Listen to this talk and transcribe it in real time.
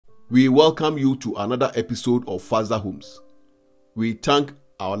We welcome you to another episode of Fazda Homes. We thank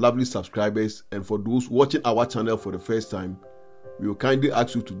our lovely subscribers, and for those watching our channel for the first time, we will kindly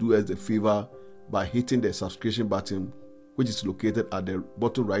ask you to do us the favor by hitting the subscription button, which is located at the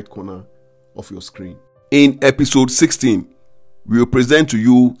bottom right corner of your screen. In episode 16, we will present to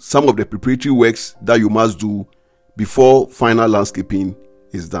you some of the preparatory works that you must do before final landscaping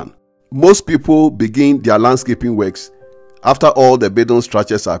is done. Most people begin their landscaping works after all the building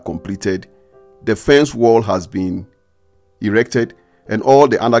structures are completed, the fence wall has been erected, and all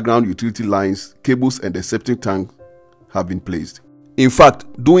the underground utility lines, cables, and the septic tank have been placed. In fact,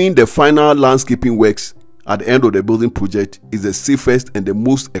 doing the final landscaping works at the end of the building project is the safest and the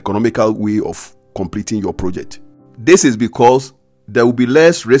most economical way of completing your project. This is because there will be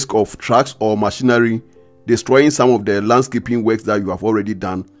less risk of trucks or machinery destroying some of the landscaping works that you have already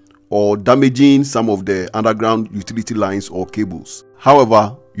done, or damaging some of the underground utility lines or cables.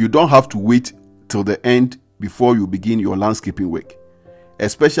 However, you don't have to wait till the end before you begin your landscaping work,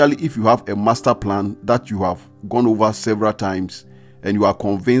 especially if you have a master plan that you have gone over several times and you are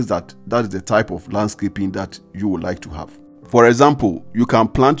convinced that that is the type of landscaping that you would like to have. For example, you can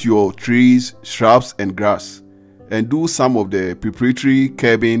plant your trees, shrubs, and grass and do some of the preparatory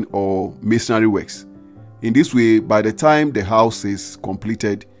curbing or masonry works. In this way, by the time the house is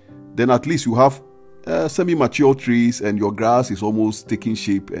completed, then at least you have semi-mature trees and your grass is almost taking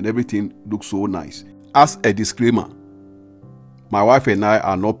shape and everything looks so nice. As a disclaimer, my wife and I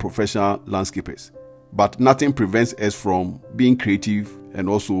are not professional landscapers, but nothing prevents us from being creative and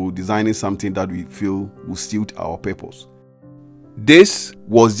also designing something that we feel will suit our purpose. This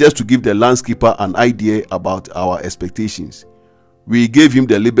was just to give the landscaper an idea about our expectations. We gave him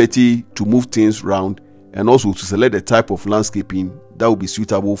the liberty to move things around and also to select the type of landscaping that will be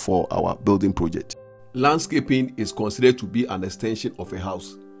suitable for our building project. Landscaping is considered to be an extension of a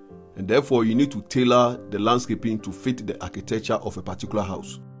house, and therefore you need to tailor the landscaping to fit the architecture of a particular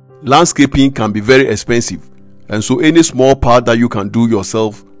house. Landscaping can be very expensive, and so any small part that you can do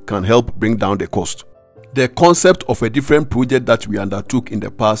yourself can help bring down the cost. The concept of a different project that we undertook in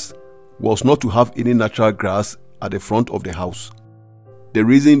the past was not to have any natural grass at the front of the house. The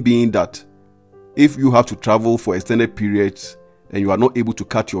reason being that if you have to travel for extended periods and you are not able to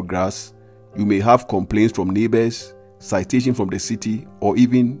cut your grass, you may have complaints from neighbors, citation from the city, or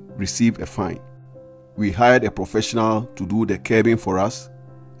even receive a fine. We hired a professional to do the curbing for us,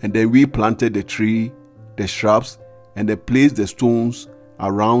 and then we planted the tree, the shrubs, and then placed the stones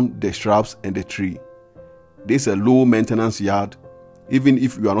around the shrubs and the tree. This is a low maintenance yard. Even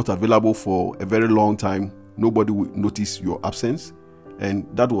if you are not available for a very long time, nobody will notice your absence. And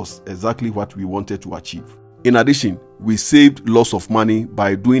that was exactly what we wanted to achieve. In addition, we saved lots of money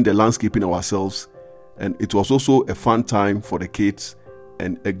by doing the landscaping ourselves, and it was also a fun time for the kids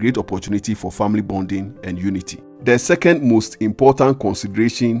and a great opportunity for family bonding and unity. The second most important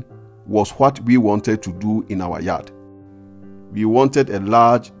consideration was what we wanted to do in our yard. We wanted a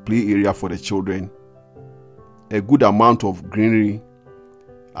large play area for the children, a good amount of greenery,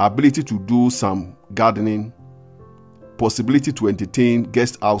 ability to do some gardening, possibility to entertain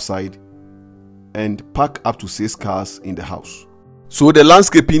guests outside, and park up to 6 cars in the house. So the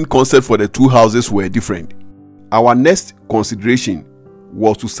landscaping concept for the two houses were different. Our next consideration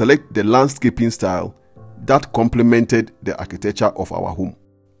was to select the landscaping style that complemented the architecture of our home.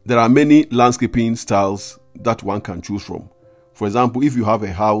 There are many landscaping styles that one can choose from. For example, if you have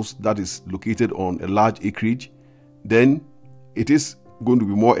a house that is located on a large acreage, then it is going to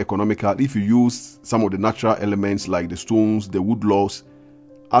be more economical if you use some of the natural elements like the stones, the wood logs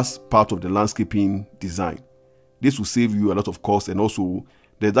as part of the landscaping design. This will save you a lot of cost, and also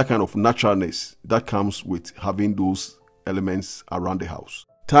there's that kind of naturalness that comes with having those elements around the house.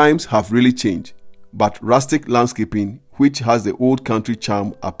 Times have really changed, but rustic landscaping, which has the old country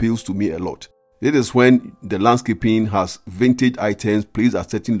charm, appeals to me a lot. It is when the landscaping has vintage items placed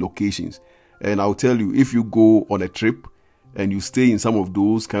at certain locations, and I'll tell you, if you go on a trip and you stay in some of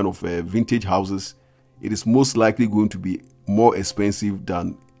those kind of vintage houses, it is most likely going to be more expensive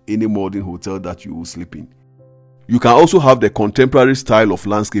than any modern hotel that you will sleep in. You can also have the contemporary style of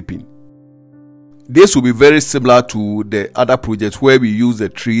landscaping. This will be very similar to the other projects where we use the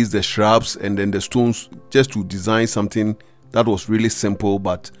trees, the shrubs, and then the stones just to design something that was really simple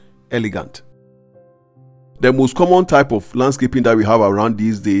but elegant. The most common type of landscaping that we have around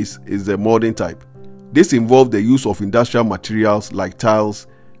these days is the modern type. This involves the use of industrial materials like tiles,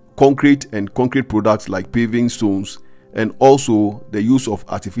 concrete and concrete products like paving stones, and also the use of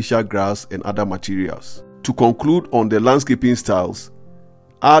artificial grass and other materials. To conclude on the landscaping styles,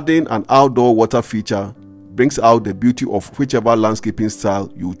 adding an outdoor water feature brings out the beauty of whichever landscaping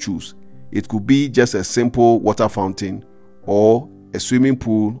style you choose. It could be just a simple water fountain or a swimming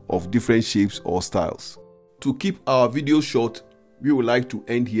pool of different shapes or styles. To keep our videos short, we would like to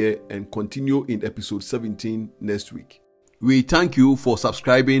end here and continue in episode 17 next week. We thank you for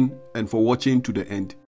subscribing and for watching to the end.